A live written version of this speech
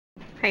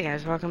Hey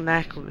guys, welcome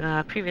back.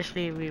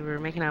 Previously we were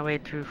making our way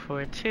through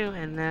 4-2,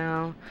 and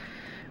now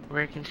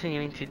we're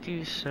continuing to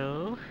do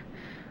so.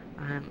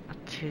 I'm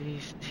up to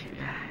these two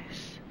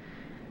guys.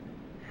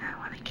 I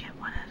want to get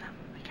one of them.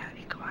 We gotta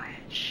be quiet.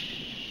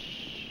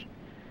 Shh.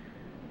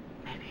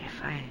 Maybe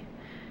if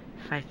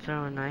I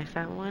throw a knife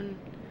at one,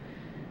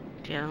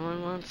 the other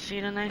one won't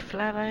see the knife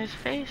fly by his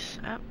face.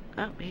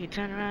 Oh, he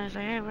turned around and was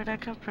like, hey, where'd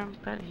that come from?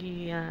 But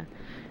he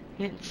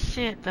didn't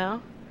see it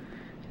though.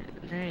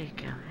 There you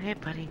go. Hey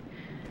buddy.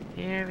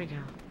 Here we go.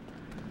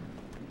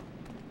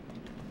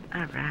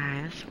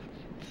 Alright,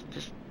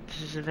 this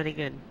is very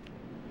good.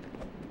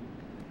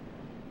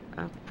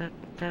 Oh,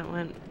 that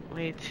went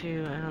way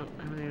too. I don't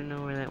even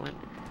know where that went.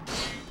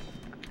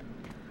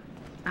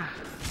 Ah,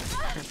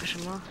 can I push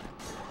him off?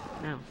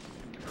 No.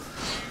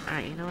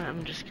 Alright, you know what?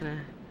 I'm just gonna.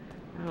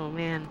 Oh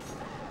man,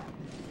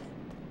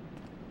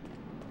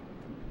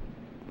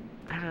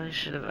 I really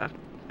should have up.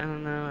 I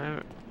don't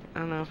know. I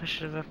don't know if I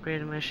should have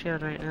upgraded my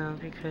shield right now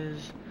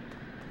because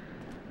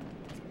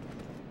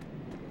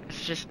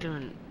it's just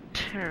doing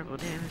terrible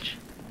damage.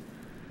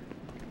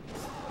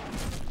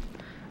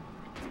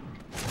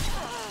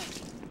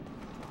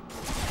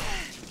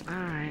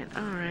 Alright.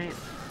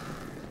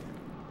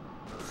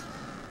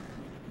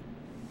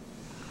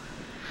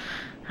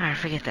 Alright,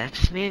 forget that.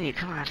 Just me and you.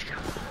 Come on, let's go.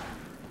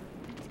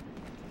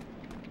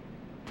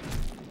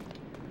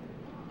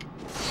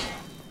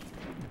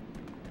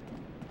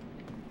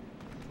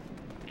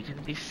 You're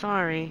gonna be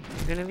sorry.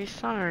 You're gonna be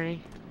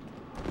sorry.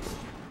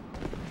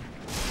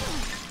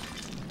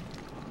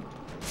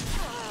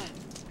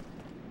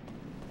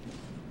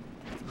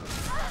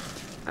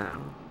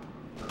 Uh-oh.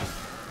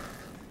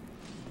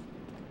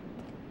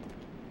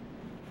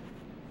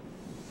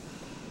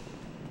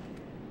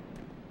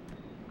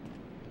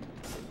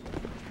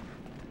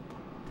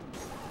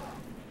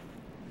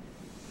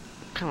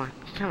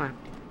 Come on.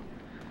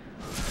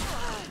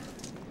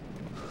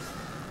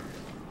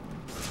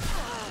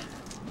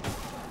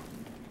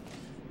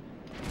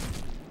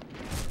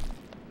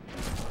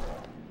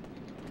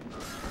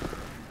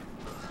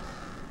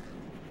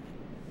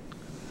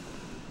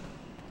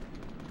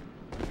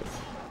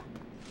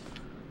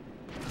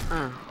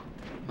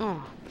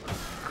 Oh.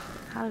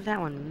 How did that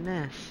one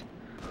miss?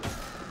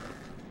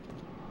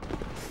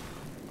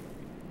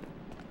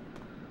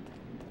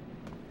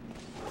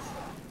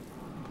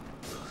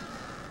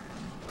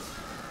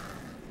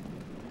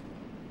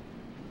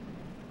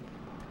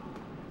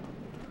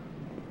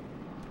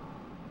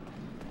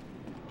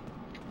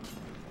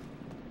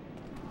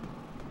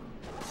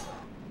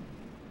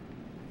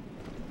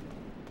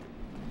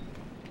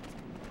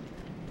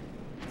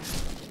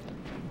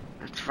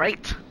 That's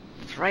right.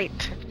 That's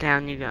right.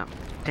 Down you go.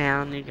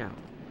 Down you go.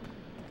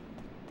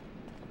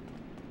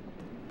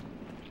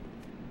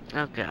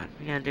 Oh god,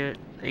 we gotta do it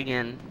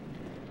again.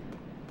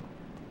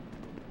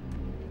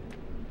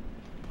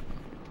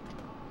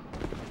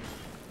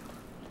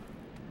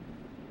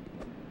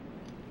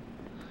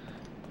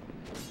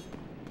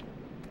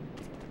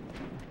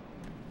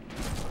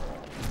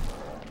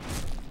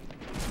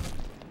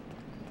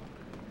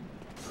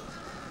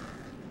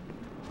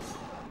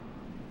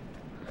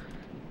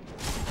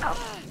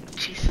 Oh,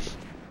 Jesus.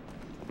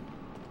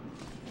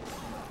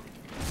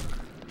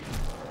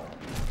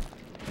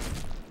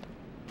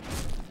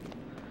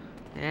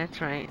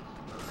 That's right.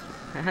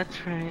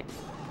 That's right.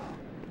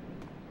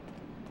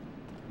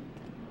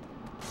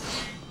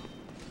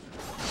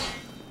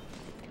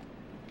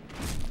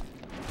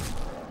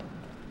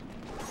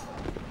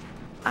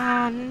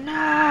 Ah,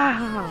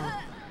 no!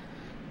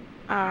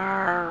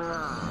 Ah.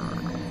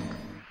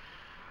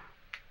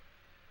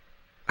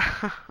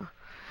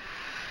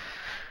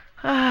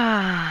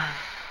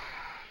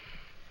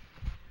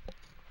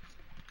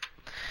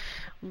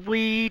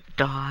 We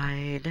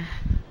died.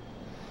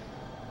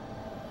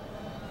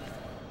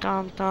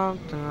 Dum,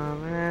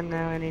 and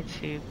now I need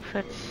to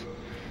put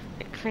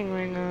the cling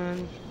ring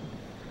on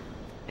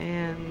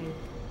and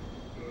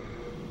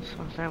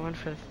swap that one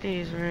for the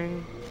thieves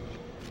ring.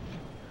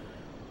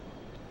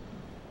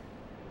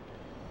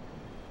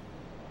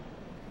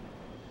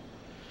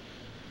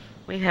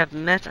 We have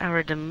met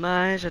our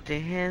demise at the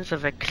hands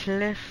of a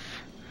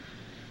cliff.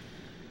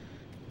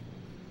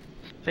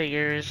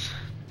 Figures.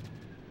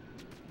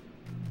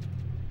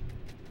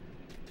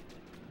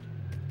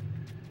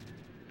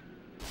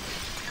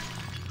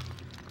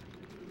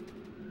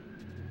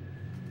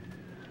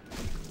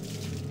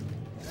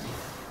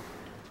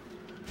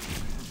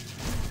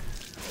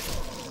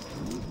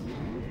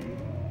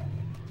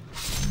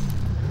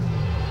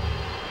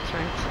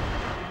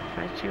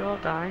 Right, you all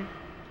die.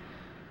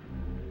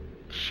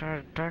 Shard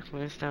of Dark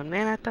Moonstone.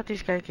 Man, I thought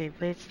these guys gave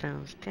blade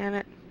stones. Damn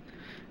it.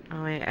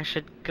 Oh wait, I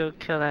should go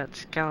kill that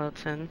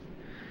skeleton.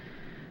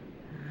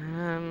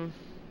 I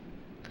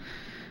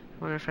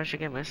wonder if I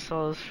should get my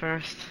souls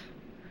first.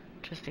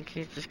 Just in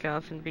case the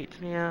skeleton beats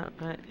me out,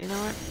 but you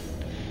know what?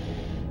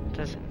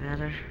 Doesn't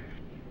matter.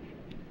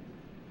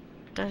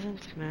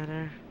 Doesn't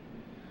matter.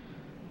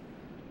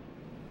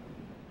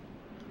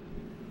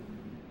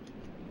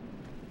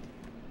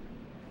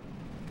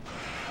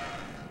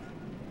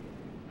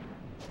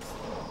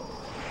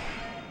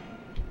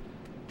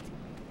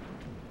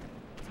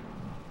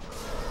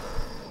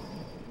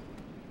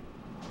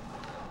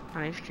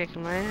 Oh, he's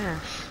kicking my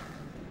ass.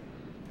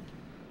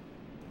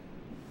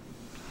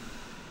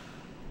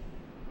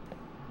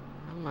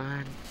 Come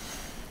on.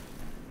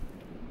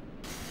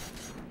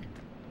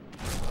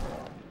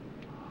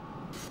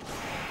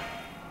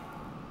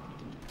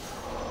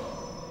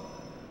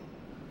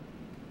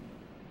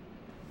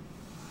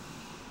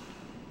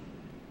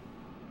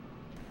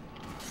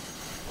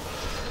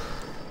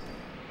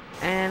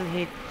 And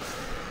he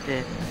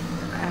did.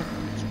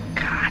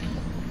 God.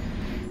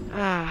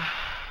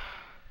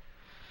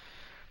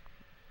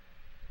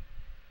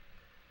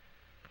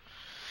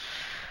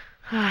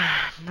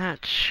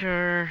 Not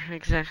sure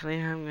exactly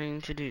how I'm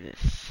going to do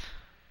this.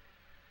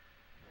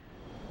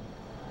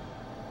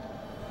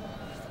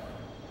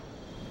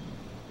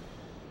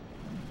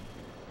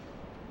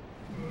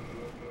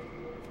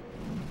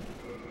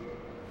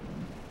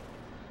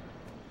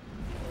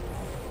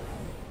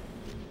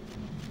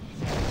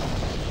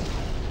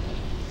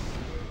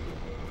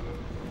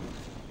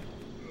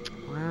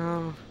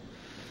 Well,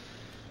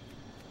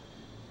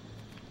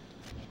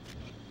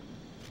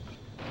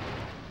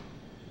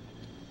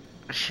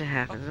 shit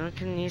happens. What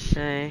can you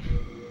say?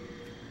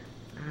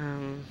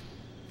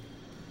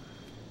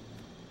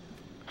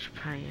 Should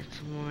probably get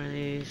some more of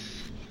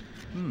these.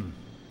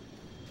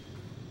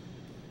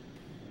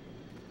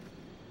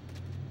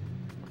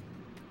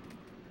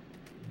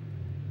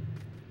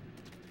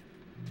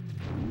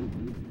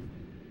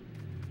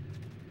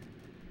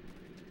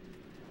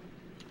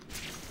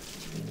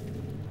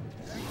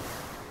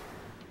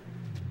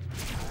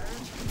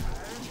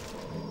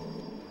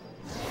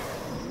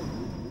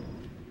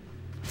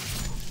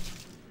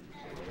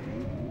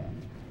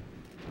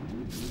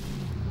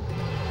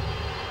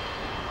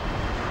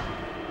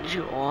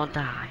 You all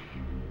die.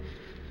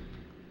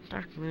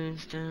 Dark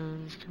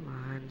moonstones, come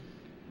on.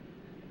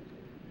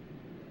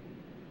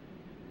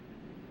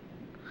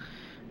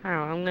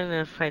 Alright, well, I'm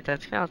gonna fight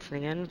that skeleton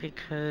again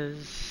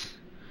because,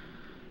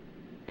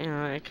 you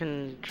know, I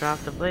can drop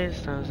the blade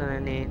stones that I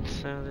need,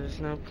 so there's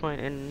no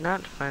point in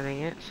not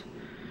fighting it.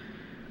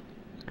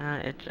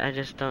 I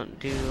just don't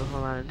do a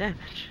whole lot of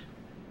damage.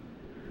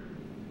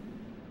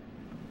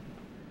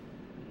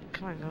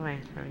 Come on, go away.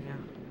 There we go.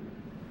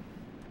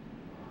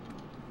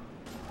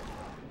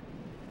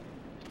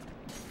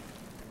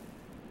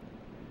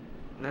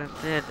 That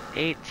did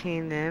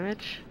 18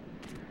 damage.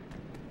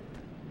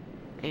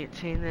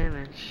 18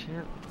 damage,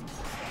 yep.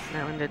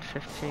 That one did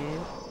 15.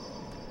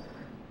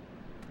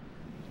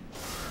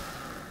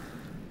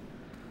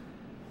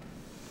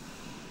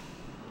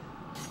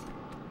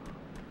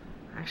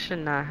 I should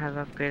not have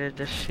upgraded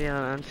the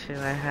shield until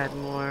I had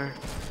more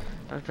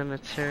of the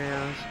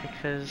materials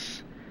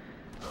because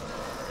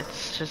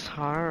it's just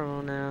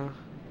horrible now.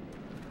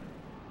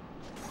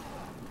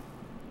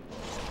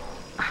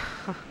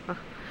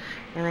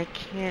 And I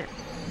can't,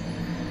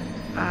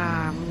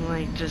 I'm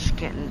like just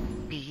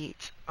getting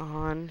beat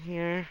on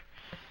here.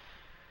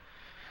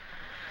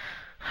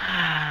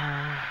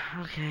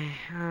 Okay,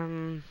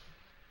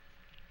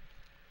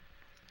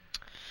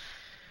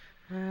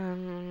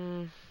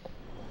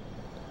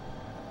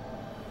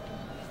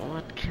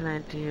 what can I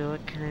do?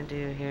 What can I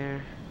do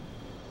here?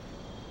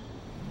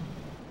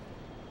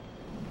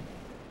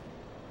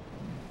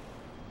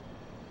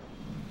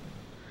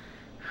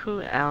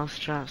 Who else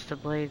drops the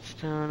blade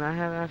stone? I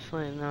have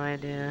absolutely no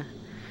idea.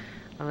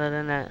 Other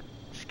than that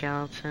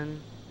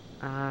skeleton,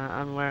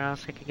 on where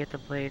else I could get the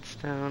blade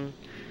stone.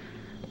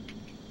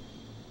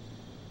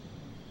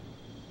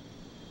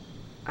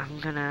 I'm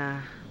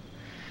gonna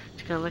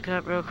just gonna look it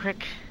up real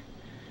quick.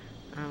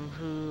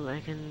 Who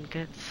I can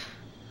get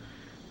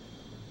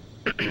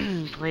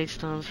blade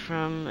stones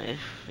from,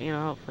 if, you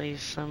know, hopefully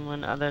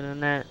someone other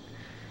than that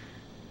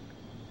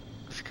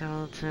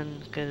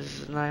skeleton,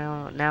 because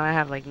now I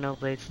have like no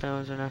blade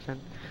stones or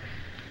nothing,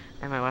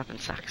 and my weapon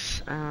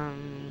sucks.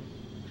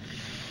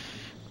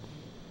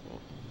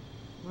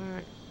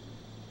 Where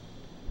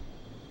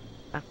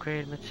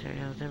upgrade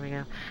materials, there we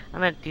go.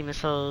 I'm at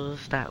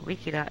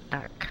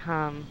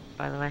demonSouls.wiki.com,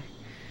 by the way.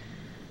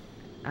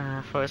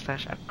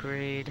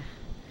 /upgrade.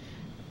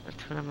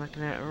 That's what I'm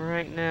looking at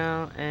right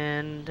now,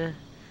 and do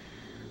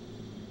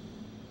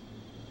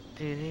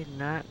they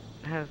not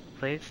have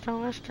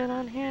bladestone listed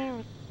on here?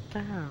 What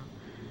the hell?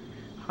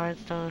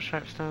 Hardstone,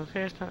 sharpstone,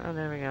 clearstone, oh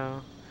there we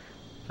go.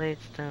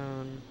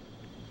 Bladestone.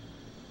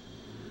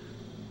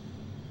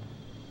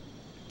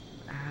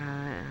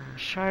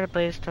 Shard of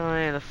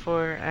bladestone and the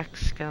 4x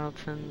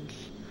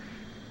skeletons.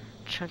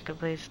 Chunk of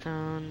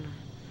bladestone.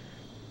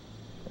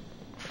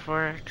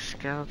 4x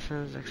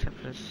skeletons except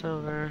for the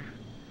silver.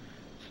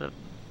 So,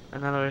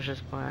 in other words,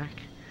 just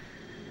black.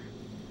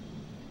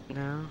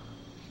 No?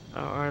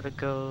 Or the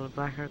gold,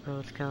 black or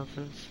gold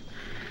skeletons.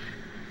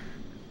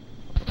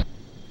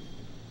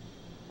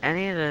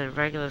 Any of the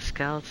regular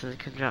skeletons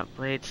can drop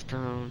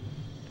bladestone.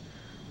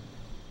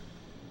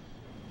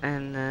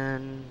 And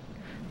then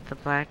the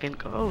black and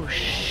gold. Oh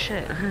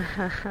shit!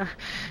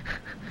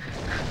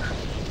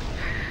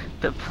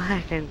 The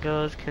black and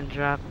golds can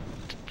drop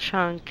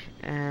chunk,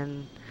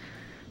 and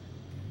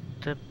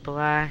the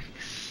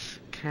blacks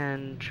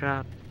can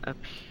drop a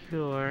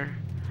pure.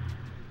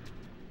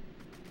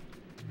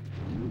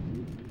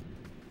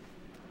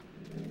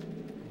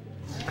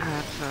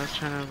 That's what I was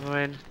trying to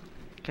avoid.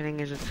 Getting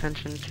his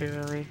attention too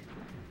early.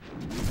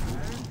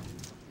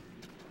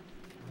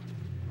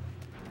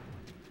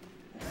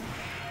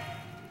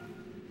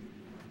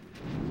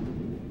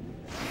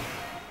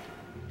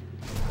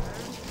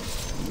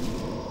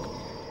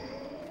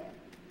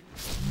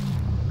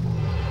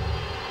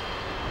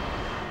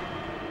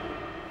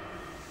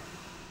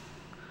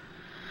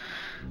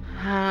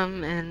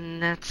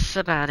 And that's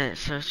about it.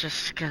 So it's just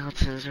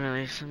skeletons,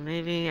 really. So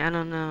maybe, I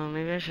don't know,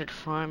 maybe I should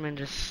farm and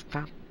just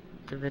stop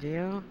the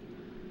video.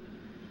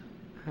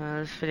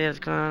 This video's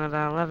going on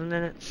about 11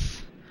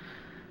 minutes.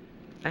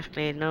 I've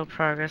made no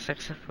progress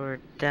except for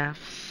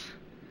deaths.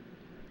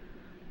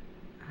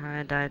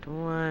 I died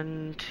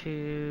 1,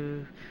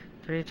 2,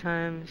 3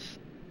 times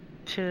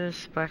to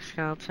this black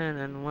skeleton,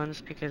 and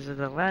once because of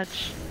the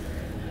ledge.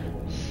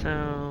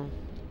 So,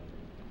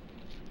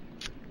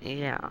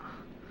 yeah.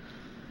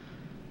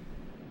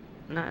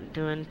 Not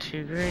doing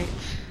too great.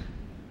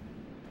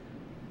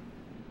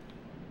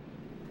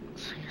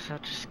 So I guess I'll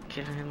just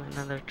give him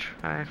another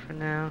try for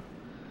now.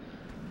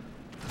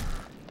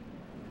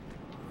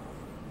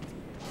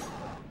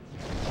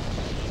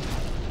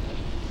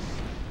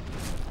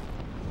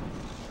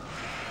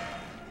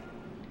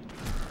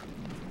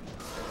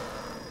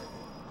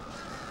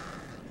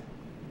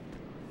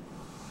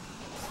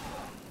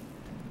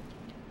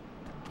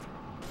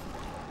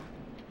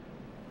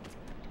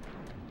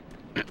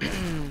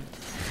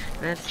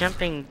 That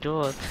jumping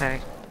dual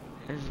attack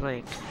is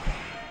like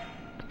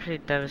a pretty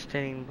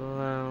devastating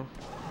blow.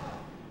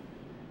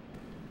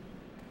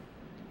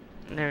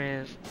 There he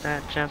is.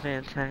 That jumping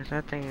attack,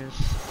 that thing is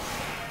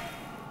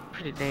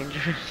pretty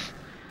dangerous.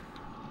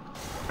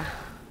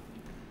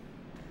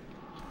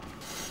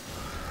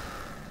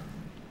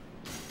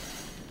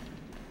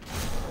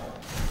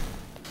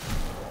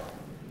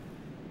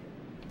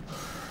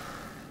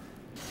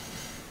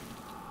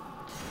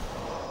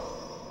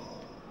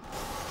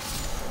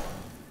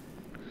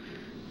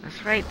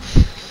 That's right,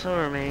 soul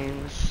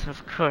remains,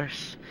 of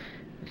course.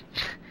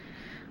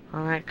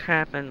 All that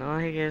crap, and all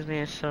he gives me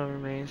is soul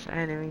remains. I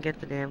didn't even get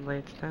the damn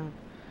blades down.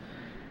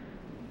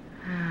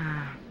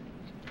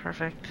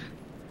 Perfect.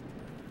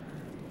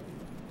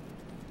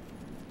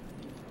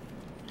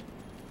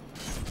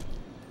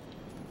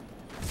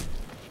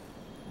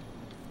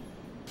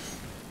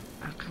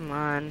 Oh, come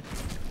on.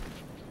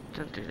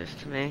 Don't do this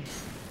to me.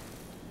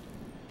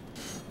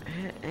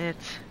 Hit it.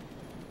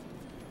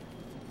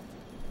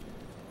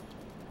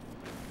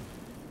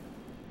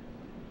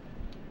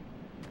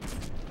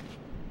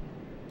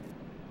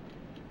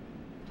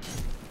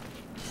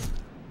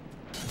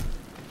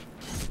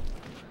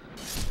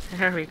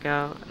 There we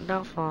go.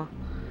 Don't fall.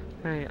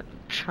 There we go.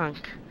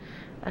 Chunk.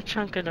 A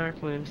chunk of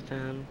dark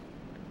moonstone.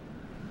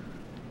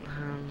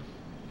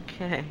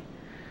 Okay.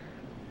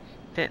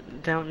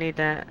 Don't need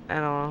that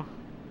at all.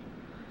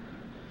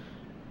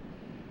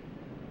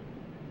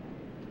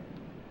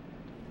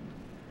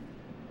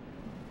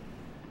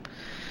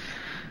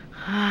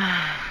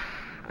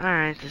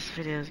 Alright, this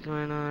video is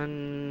going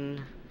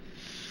on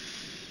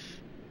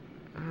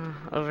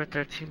over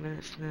 13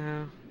 minutes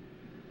now.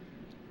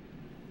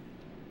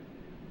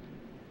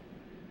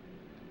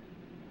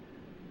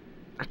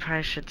 I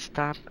probably should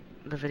stop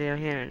the video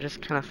here and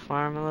just kind of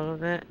farm a little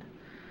bit.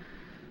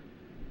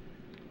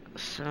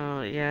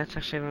 So yeah, that's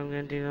actually what I'm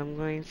going to do. What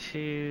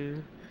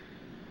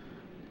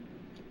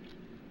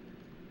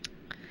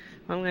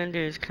I'm going to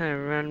do is kind of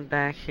run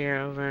back here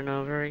over and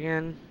over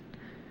again.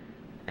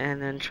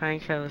 And then try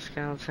and kill the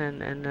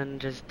skeleton and then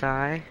just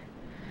die.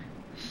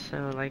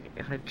 So like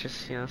if I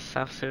just,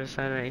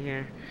 self-suicide right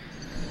here.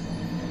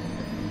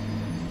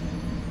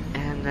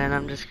 And then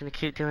I'm just gonna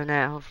keep doing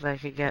that. Hopefully I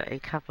could get a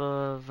couple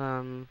of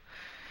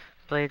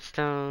blade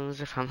stones.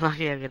 If I'm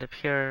lucky I'll get a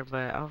pure,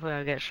 but hopefully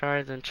I'll get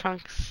shards and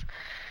chunks.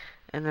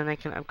 And then I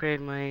can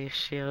upgrade my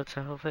shield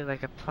to hopefully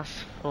like a +4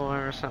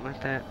 or something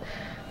like that.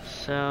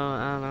 So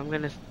I'm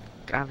gonna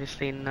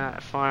obviously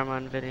not farm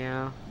on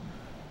video.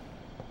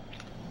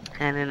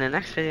 And in the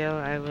next video,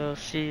 I will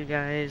see you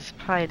guys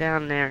probably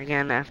down there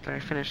again after I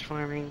finish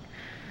farming.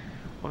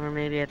 Or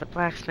maybe at the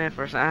blacksmith,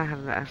 or I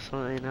have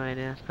absolutely no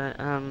idea. But,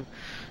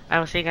 I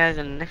will see you guys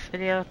in the next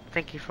video.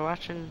 Thank you for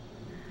watching.